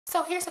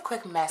So here's a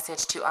quick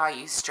message to all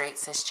you straight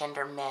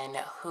cisgender men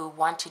who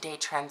want to date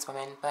trans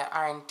women but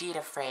are indeed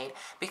afraid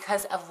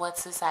because of what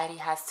society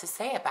has to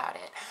say about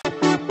it.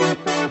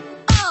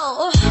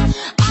 Oh,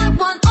 I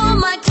want all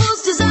my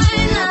clothes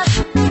designer.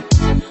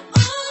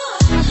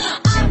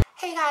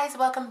 Hey guys,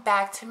 welcome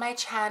back to my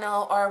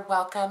channel, or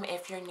welcome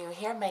if you're new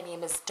here. My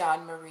name is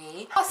Dawn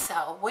Marie.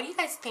 Also, what do you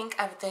guys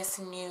think of this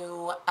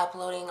new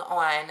uploading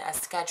on a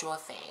schedule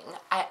thing?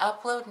 I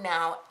upload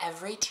now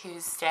every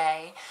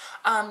Tuesday,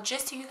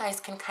 just so you guys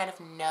can kind of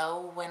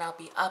know when I'll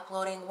be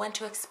uploading, when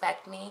to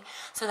expect me,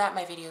 so that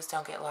my videos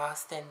don't get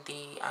lost in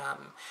the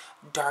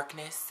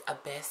darkness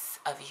abyss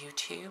of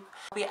YouTube.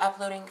 I'll be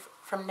uploading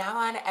from now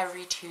on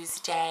every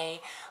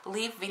Tuesday.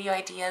 Leave video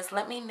ideas.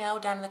 Let me know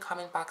down in the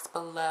comment box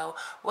below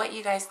what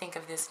you guys think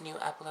of this new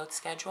upload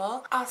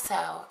schedule.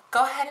 Also,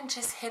 go ahead and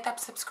just hit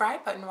that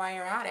subscribe button while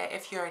you're at it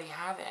if you already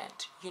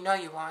haven't. You know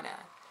you wanna.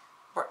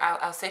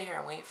 I'll sit here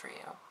and wait for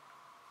you.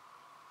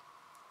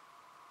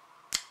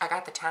 I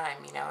got the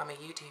time, you know, I'm a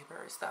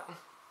YouTuber, so.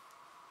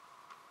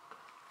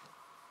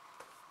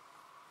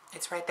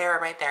 It's right there,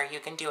 right there. You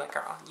can do it,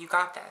 girl. You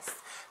got this.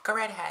 Go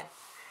right ahead.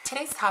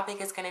 Today's topic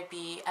is going to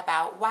be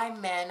about why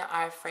men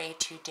are afraid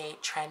to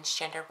date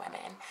transgender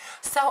women.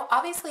 So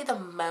obviously the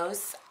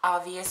most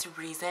obvious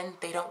reason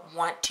they don't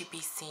want to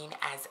be seen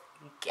as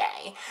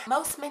gay.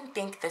 Most men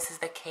think this is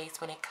the case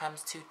when it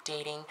comes to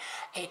dating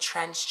a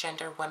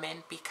transgender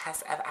woman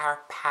because of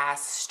our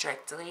past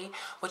strictly,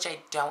 which I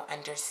don't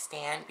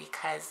understand,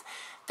 because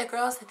the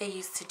girls that they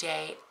used to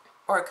date,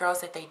 or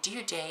girls that they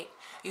do date,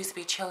 used to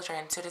be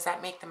children. So does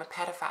that make them a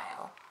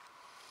pedophile?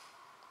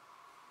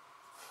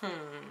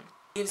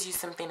 Gives you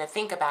something to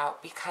think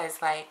about,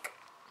 because like,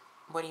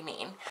 what do you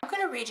mean? I'm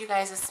going to read you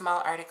guys a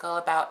small article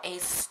about a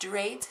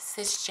straight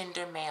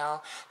cisgender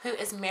male who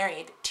is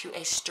married to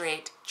a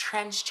straight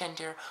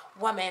transgender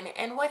woman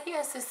and what he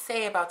has to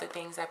say about the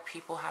things that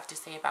people have to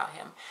say about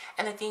him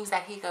and the things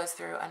that he goes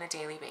through on a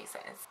daily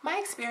basis. My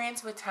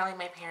experience with telling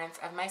my parents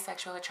of my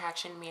sexual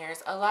attraction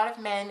mirrors a lot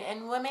of men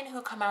and women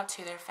who come out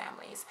to their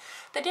families.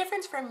 The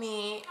difference for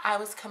me, I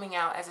was coming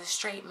out as a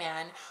straight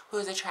man who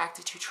is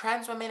attracted to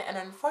trans women, and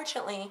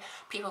unfortunately,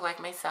 people like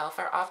myself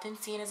are often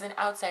seen as an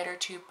outsider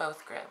to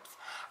both groups.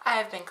 I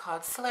have been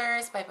called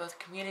slurs by both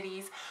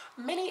communities.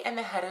 Many in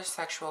the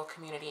heterosexual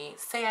community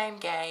say I'm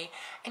gay,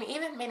 and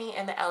even many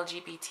in the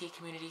LGBT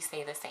community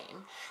say the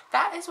same.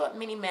 That is what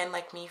many men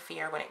like me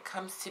fear when it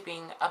comes to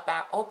being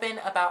open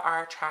about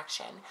our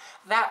attraction.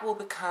 That will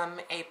become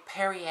a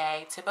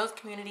pariah to both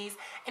communities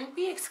and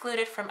be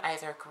excluded from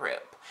either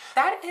group.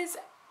 That is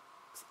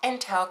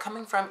intel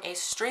coming from a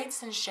straight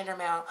cisgender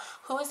male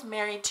who is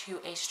married to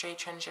a straight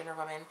transgender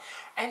woman,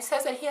 and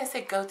says that he has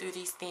to go through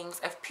these things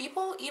of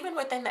people even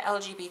within the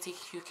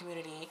LGBTQ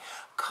community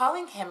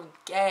calling him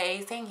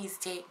gay, saying he's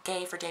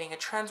gay for dating a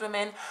trans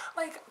woman.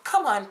 Like,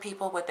 come on,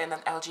 people within the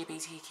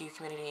LGBTQ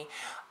community,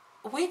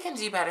 we can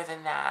do better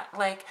than that.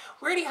 Like,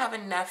 we already have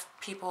enough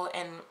people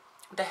in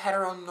the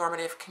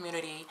heteronormative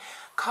community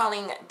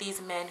calling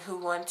these men who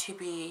want to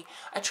be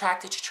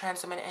attracted to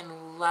trans women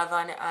and love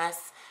on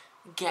us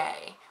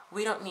gay.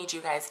 We don't need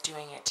you guys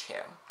doing it too.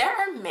 There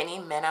are many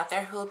men out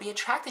there who will be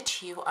attracted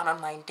to you on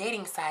online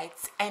dating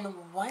sites,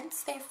 and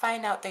once they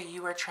find out that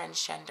you are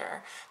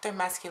transgender, their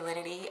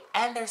masculinity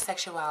and their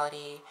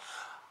sexuality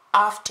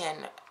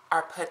often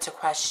are put to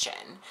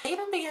question. They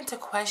even begin to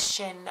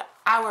question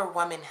our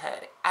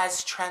womanhood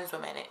as trans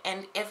women,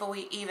 and if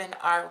we even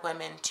are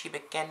women to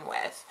begin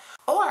with.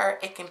 Or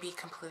it can be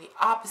completely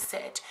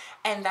opposite,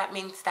 and that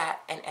means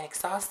that an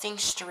exhausting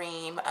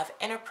stream of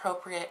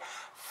inappropriate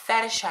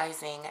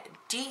fetishizing,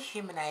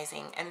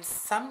 dehumanizing, and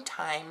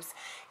sometimes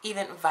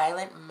even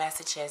violent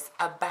messages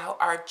about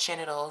our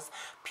genitals,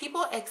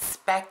 people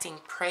expecting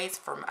praise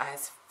from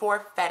us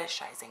for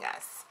fetishizing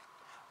us.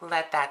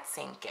 Let that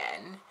sink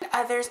in.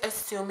 Others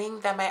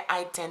assuming that my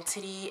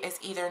identity is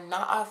either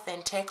not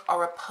authentic or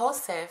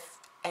repulsive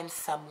in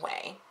some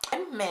way.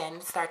 When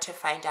men start to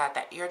find out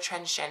that you're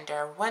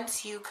transgender,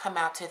 once you come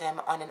out to them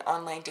on an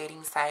online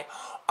dating site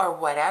or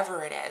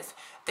whatever it is,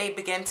 they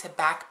begin to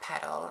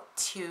backpedal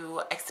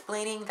to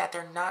explaining that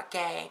they're not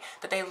gay,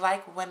 that they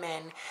like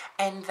women,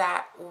 and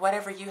that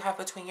whatever you have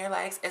between your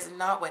legs is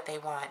not what they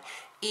want,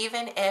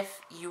 even if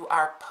you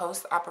are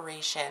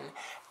post-operation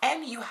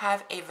and you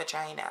have a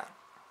vagina.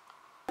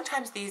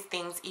 Sometimes these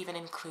things even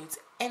includes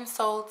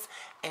insults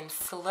and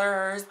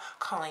slurs,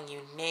 calling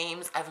you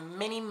names of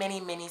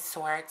many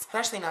sorts,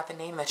 especially not the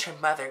name that your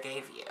mother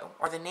gave you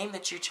or the name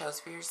that you chose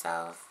for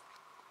yourself,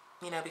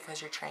 you know, because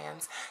you're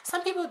trans.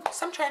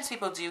 Some trans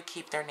people do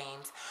keep their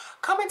names.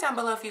 Comment down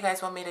below if you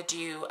guys want me to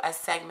do a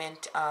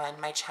segment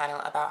on my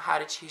channel about how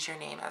to choose your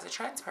name as a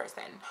trans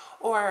person,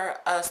 or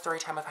a story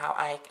time of how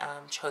I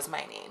chose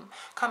my name.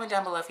 Comment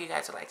down below if you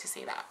guys would like to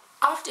see that.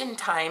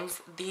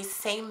 Oftentimes, these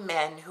same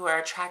men who are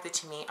attracted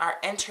to me are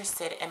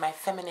interested in my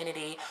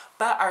femininity,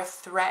 but are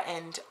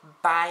threatened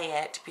by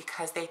it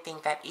because they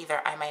think that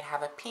either I might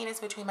have a penis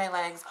between my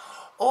legs,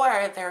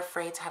 or they're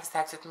afraid to have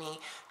sex with me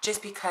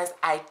just because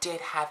I did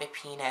have a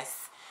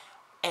penis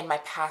in my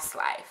past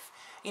life.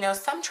 You know,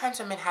 some trans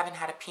women haven't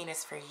had a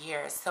penis for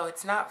years, so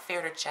it's not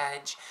fair to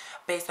judge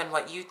based on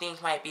what you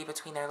think might be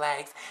between their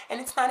legs.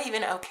 And it's not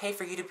even okay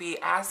for you to be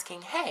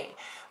asking, hey,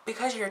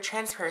 because you're a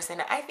trans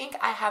person, I think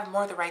I have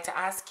more the right to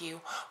ask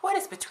you, what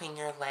is between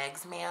your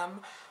legs, ma'am?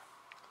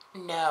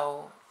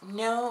 No,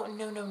 no,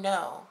 no, no,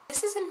 no.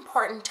 This is an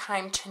important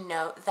time to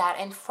note that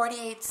in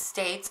 48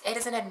 states, it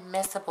is an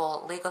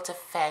admissible legal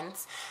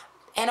defense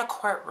in a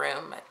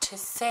courtroom to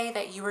say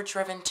that you were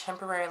driven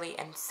temporarily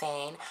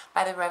insane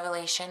by the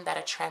revelation that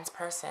a trans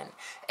person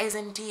is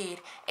indeed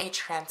a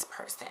trans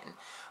person,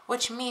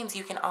 which means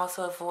you can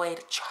also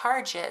avoid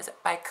charges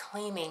by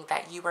claiming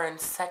that you were in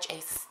such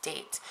a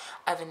state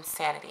of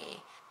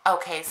insanity.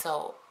 Okay,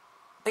 so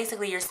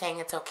basically you're saying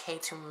it's okay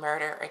to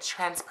murder a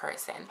trans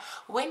person.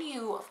 When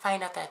you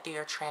find out that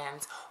they're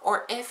trans,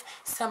 or if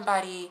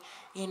somebody,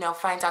 you know,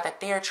 finds out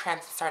that they're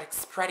trans and start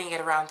spreading it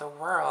around the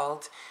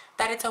world,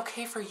 that it's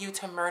okay for you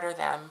to murder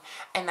them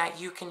and that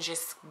you can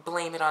just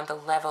blame it on the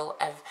level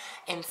of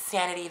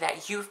insanity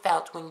that you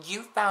felt when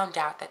you found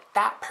out that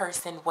that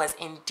person was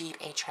indeed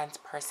a trans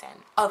person.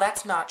 Oh,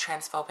 that's not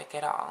transphobic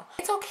at all.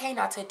 It's okay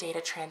not to date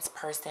a trans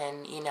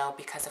person, you know,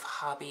 because of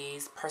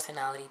hobbies,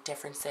 personality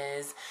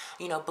differences,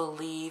 you know,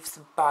 beliefs,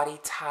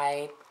 body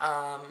type,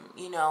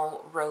 you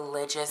know,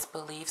 religious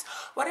beliefs,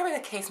 whatever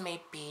the case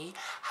may be.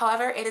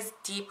 However, it is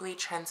deeply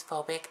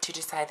transphobic to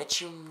decide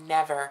that you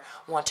never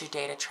want to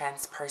date a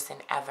trans person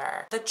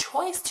ever. The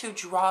choice to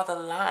draw the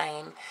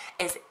line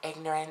is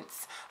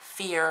ignorance,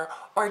 fear,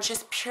 or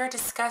just pure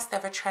disgust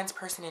of a trans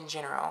person in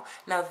general.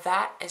 Now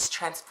that is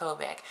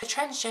transphobic. The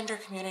transgender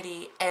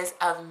community is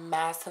a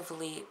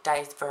massively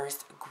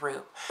diverse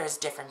group. There's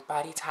different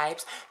body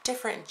types,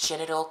 different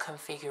genital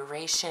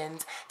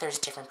configurations, there's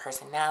different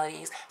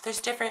personalities, there's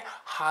different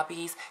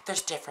hobbies,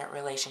 there's different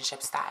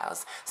relationship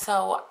styles.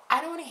 So I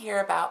don't want to hear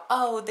about,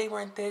 oh, they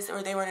weren't this,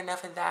 or they weren't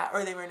enough of that,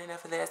 or they weren't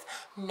enough of this.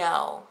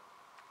 No.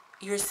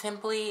 You're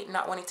simply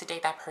not wanting to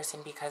date that person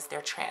because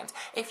they're trans.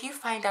 If you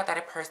find out that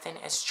a person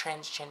is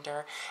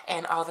transgender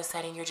and all of a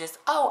sudden you're just,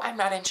 oh, I'm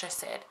not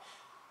interested,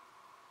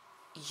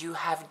 you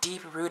have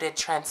deep-rooted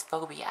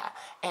transphobia,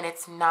 and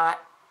it's not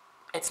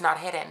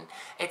hidden.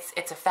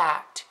 It's a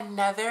fact.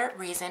 Another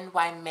reason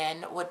why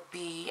men would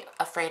be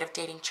afraid of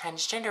dating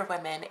transgender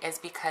women is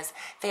because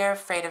they're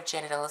afraid of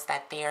genitals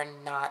that they are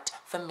not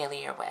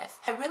familiar with.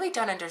 I really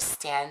don't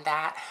understand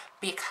that,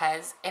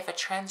 because if a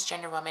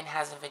transgender woman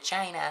has a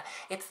vagina,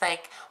 it's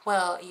like,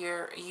 well,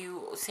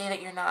 you say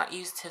that you're not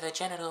used to the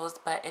genitals,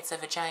 but it's a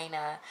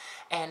vagina,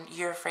 and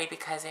you're afraid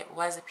because it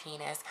was a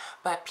penis,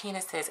 but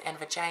penises and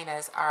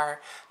vaginas are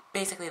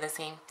basically the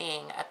same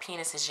thing. A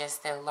penis is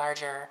just the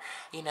larger,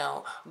 you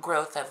know,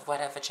 growth of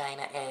what a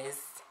vagina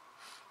is,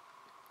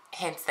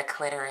 hence the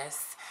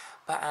clitoris.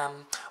 But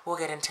we'll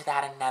get into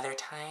that another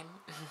time.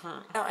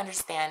 I don't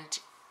understand,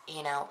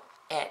 you know,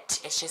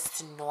 it's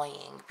just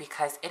annoying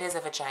because it is a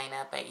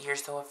vagina, but you're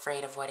so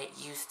afraid of what it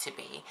used to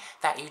be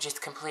that you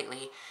just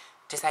completely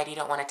decide you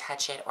don't want to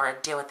touch it or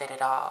deal with it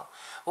at all.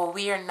 Well,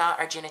 we are not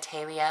our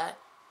genitalia.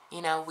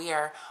 You know, we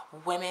are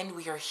women,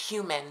 we are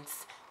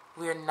humans.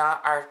 We're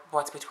not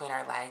what's between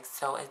our legs.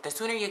 So the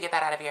sooner you get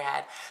that out of your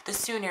head, the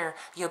sooner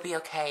you'll be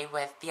okay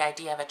with the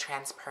idea of a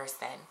trans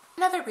person.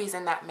 Another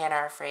reason that men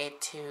are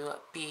afraid to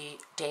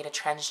date a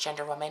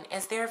transgender woman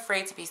is they're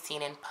afraid to be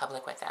seen in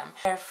public with them.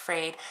 They're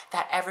afraid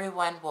that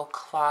everyone will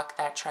clock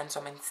that trans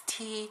woman's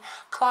tea.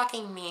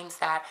 Clocking means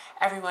that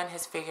everyone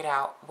has figured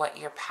out what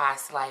your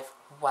past life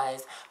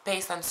was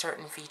based on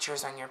certain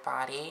features on your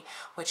body,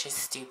 which is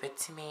stupid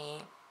to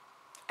me.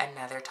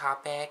 Another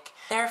topic.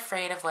 They're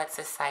afraid of what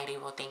society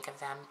will think of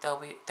them.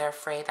 They're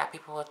afraid that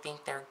people will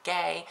think they're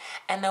gay,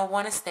 and they'll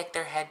want to stick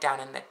their head down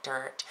in the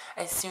dirt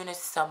as soon as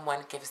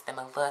someone gives them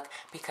a look,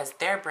 because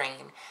their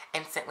brain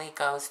instantly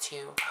goes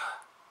to,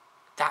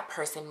 that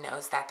person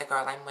knows that the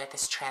girl I'm with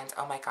is trans.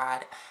 Oh my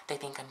God, they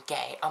think I'm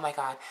gay. Oh my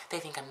God, they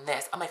think I'm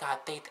this. Oh my God,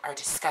 they are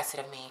disgusted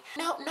of me.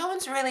 No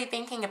one's really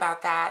thinking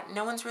about that.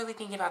 No one's really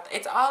thinking about that.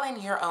 It's all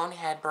in your own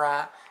head,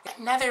 bruh.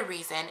 Another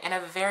reason, and a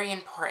very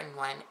important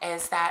one,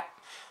 is that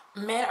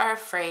men are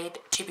afraid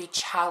to be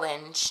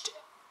challenged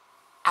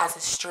as a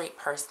straight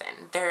person.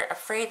 They're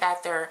afraid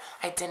that their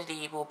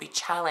identity will be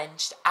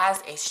challenged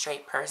as a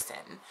straight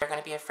person. They're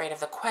going to be afraid of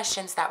the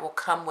questions that will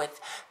come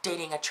with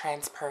dating a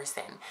trans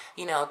person.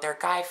 You know, their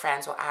guy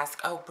friends will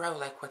ask, oh bro,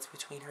 like what's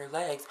between her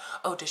legs?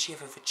 Oh, does she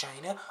have a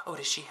vagina? Oh,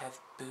 does she have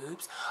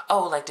boobs?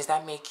 Oh, like does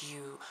that make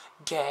you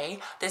gay?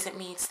 Does it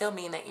still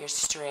mean that you're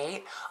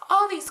straight?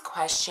 All these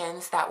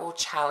questions that will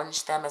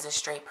challenge them as a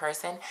straight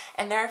person,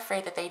 and they're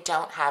afraid that they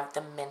don't have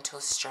the mental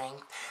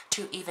strength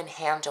to even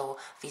handle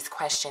these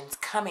questions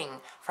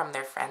coming from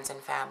their friends and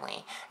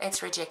family.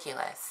 It's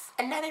ridiculous.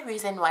 Another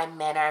reason why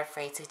men are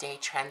afraid to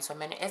date trans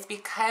women is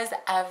because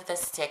of the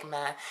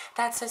stigma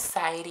that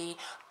society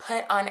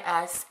put on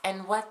us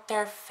and what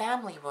their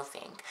family will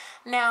think.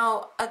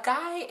 Now, a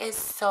guy is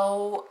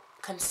so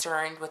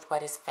concerned with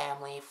what his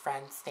family,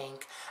 friends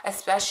think,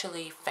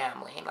 especially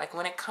family. Like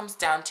when it comes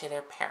down to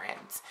their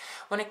parents.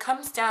 When it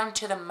comes down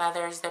to the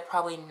mothers, they're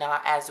probably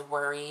not as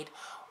worried,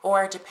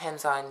 or it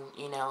depends on,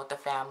 you know, the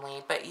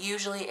family, but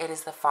usually it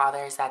is the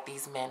fathers that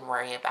these men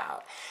worry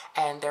about.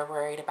 And they're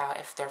worried about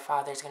if their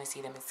father's going to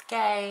see them as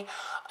gay,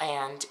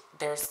 and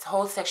their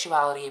whole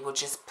sexuality will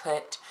just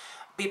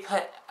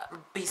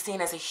be seen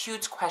as a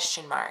huge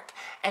question mark.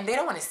 And they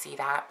don't want to see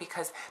that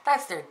because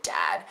that's their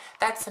dad.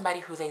 That's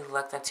somebody who they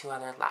looked up to all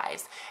their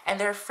lives. And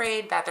they're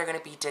afraid that they're going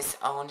to be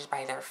disowned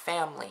by their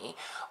family,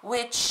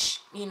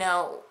 which, you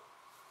know,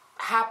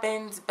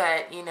 happens,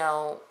 but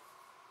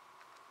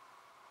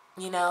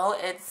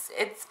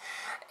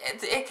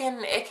it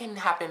can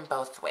happen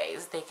both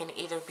ways. They can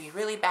either be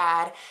really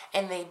bad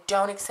and they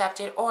don't accept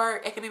it,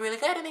 or it could be really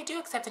good and they do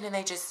accept it and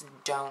they just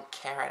don't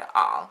care at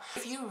all.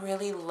 If you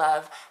really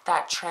love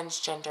that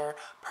transgender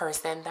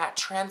person, that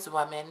trans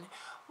woman,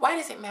 why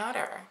does it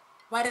matter?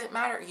 Why does it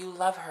matter? You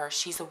love her.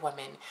 She's a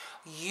woman.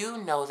 You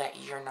know that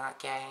you're not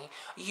gay.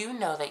 You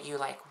know that you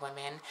like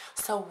women.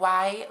 So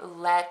why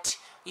let,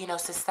 you know,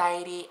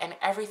 society and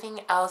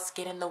everything else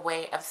get in the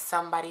way of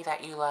somebody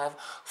that you love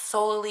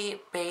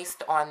solely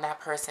based on that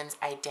person's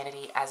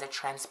identity as a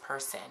trans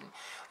person?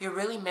 You're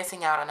really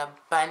missing out on a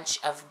bunch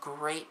of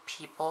great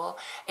people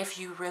if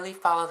you really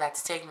follow that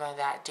stigma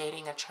that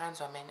dating a trans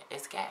woman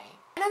is gay.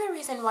 Another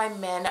reason why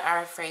men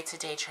are afraid to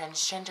date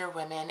transgender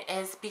women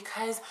is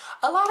because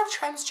a lot of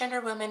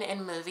transgender women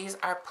in movies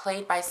are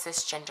played by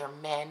cisgender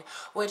men,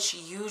 which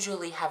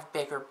usually have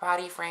bigger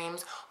body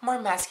frames, more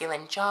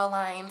masculine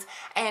jawlines,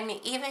 and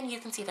even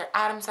you can see their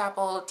Adam's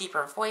apple,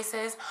 deeper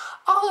voices,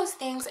 all those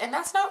things, and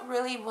that's not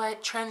really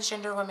what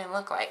transgender women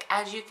look like.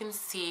 As you can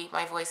see,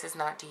 my voice is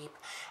not deep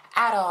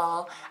at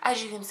all.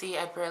 As you can see,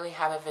 I barely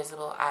have a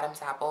visible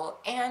Adam's apple,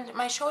 and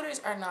my shoulders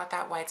are not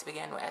that wide to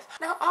begin with.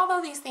 Now, although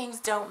these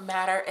things don't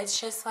matter, it's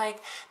just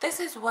like,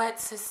 this is what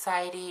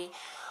society,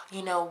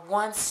 you know,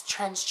 wants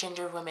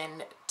transgender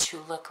women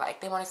to look like.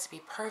 They want us to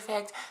be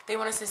perfect. They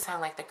want us to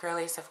sound like the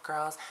girliest of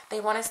girls. They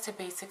want us to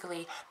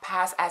basically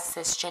pass as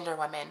cisgender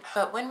women.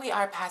 But when we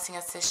are passing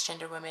as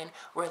cisgender women,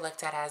 we're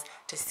looked at as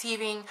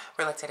deceiving,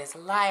 we're looked at as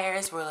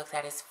liars, we're looked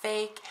at as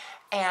fake.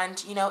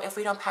 And, you know, if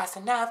we don't pass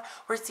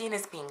enough, we're seen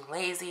as being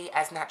lazy,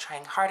 as not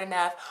trying hard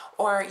enough,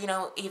 or, you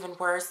know, even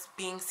worse,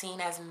 being seen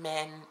as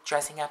men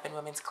dressing up in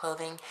women's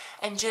clothing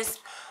and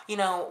just, you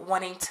know,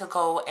 wanting to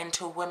go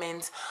into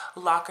women's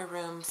locker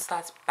rooms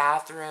 /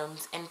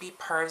 bathrooms and be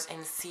pervs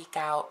and seek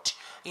out,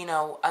 you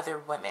know, other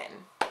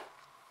women.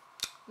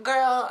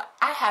 Girl,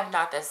 I have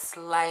not the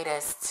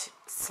slightest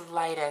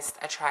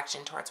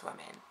attraction towards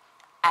women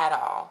at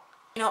all.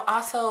 You know,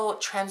 also,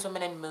 trans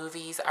women in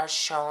movies are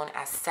shown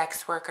as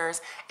sex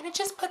workers, and it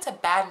just puts a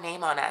bad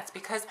name on us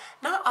because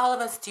not all of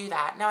us do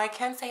that. Now, I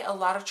can say a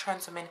lot of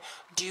trans women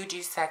do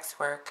sex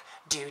work.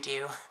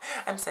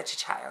 I'm such a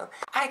child.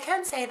 I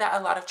can say that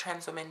a lot of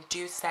trans women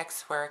do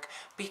sex work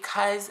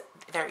because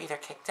they're either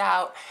kicked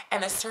out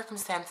and the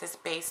circumstances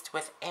based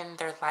within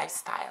their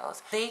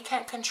lifestyles. They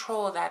can't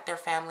control that their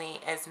family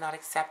is not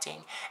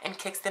accepting and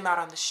kicks them out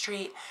on the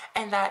street,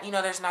 and that, you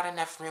know, there's not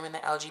enough room in the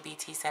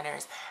LGBT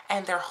centers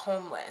and they're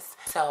homeless.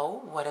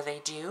 So what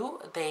do?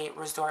 They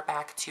resort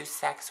back to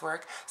sex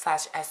work /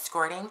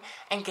 escorting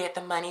and get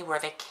the money where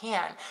they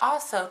can.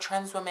 Also,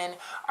 trans women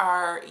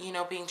are, you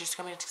know, being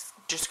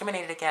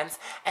discriminated against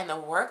in the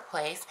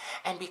workplace,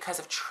 and because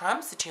of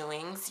Trump's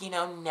doings, you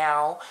know,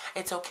 now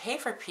it's okay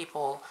for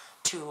people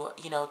to,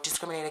 you know,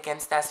 discriminate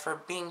against us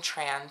for being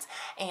trans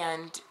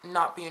and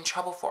not be in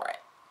trouble for it.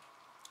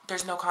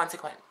 There's no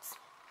consequence.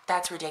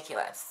 That's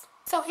ridiculous.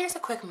 So here's a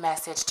quick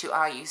message to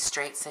all you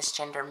straight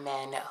cisgender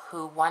men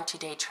who want to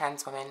date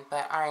trans women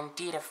but are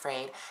indeed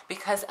afraid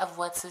because of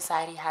what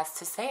society has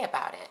to say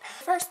about it.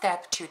 The first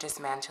step to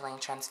dismantling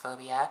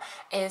transphobia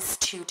is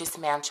to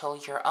dismantle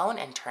your own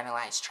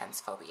internalized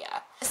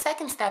transphobia. The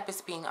second step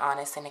is being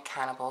honest and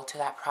accountable to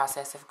that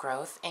process of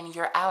growth and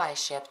your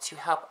allyship to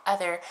help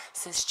other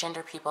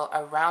cisgender people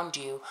around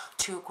you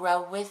to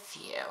grow with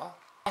you.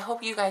 I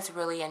hope you guys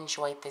really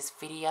enjoyed this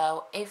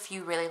video. If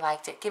you really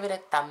liked it, give it a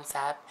thumbs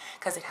up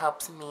because it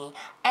helps me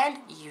and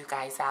you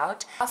guys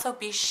out. Also,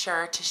 be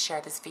sure to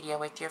share this video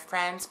with your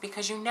friends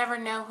because you never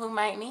know who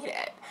might need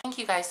it. Thank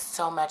you guys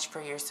so much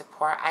for your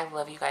support. I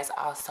love you guys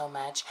all so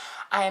much.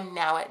 I am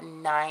now at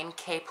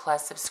 9K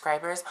plus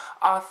subscribers,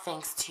 all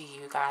thanks to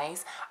you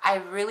guys. I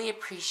really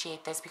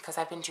appreciate this because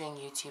I've been doing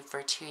YouTube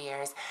for 2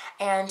 years,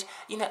 and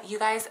you know, you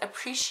guys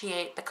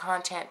appreciate the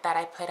content that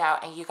I put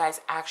out and you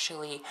guys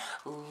actually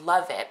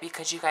love it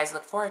because you guys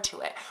look forward to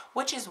it,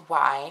 which is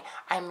why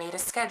I made a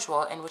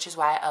schedule and which is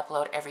why I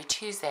upload every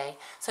Tuesday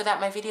so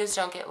that my videos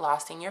don't get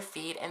lost in your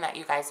feed and that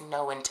you guys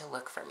know when to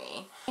look for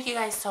me. Thank you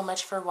guys so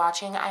much for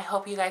watching. I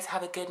hope you guys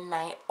have a good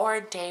night or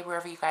a day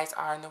wherever you guys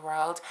are in the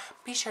world.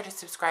 Be sure to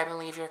subscribe and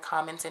leave your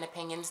comments and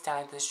opinions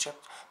down in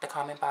the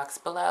comment box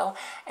below,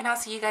 and I'll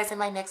see you guys in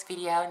my next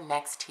video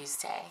next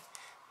Tuesday.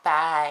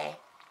 Bye.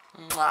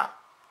 Mwah.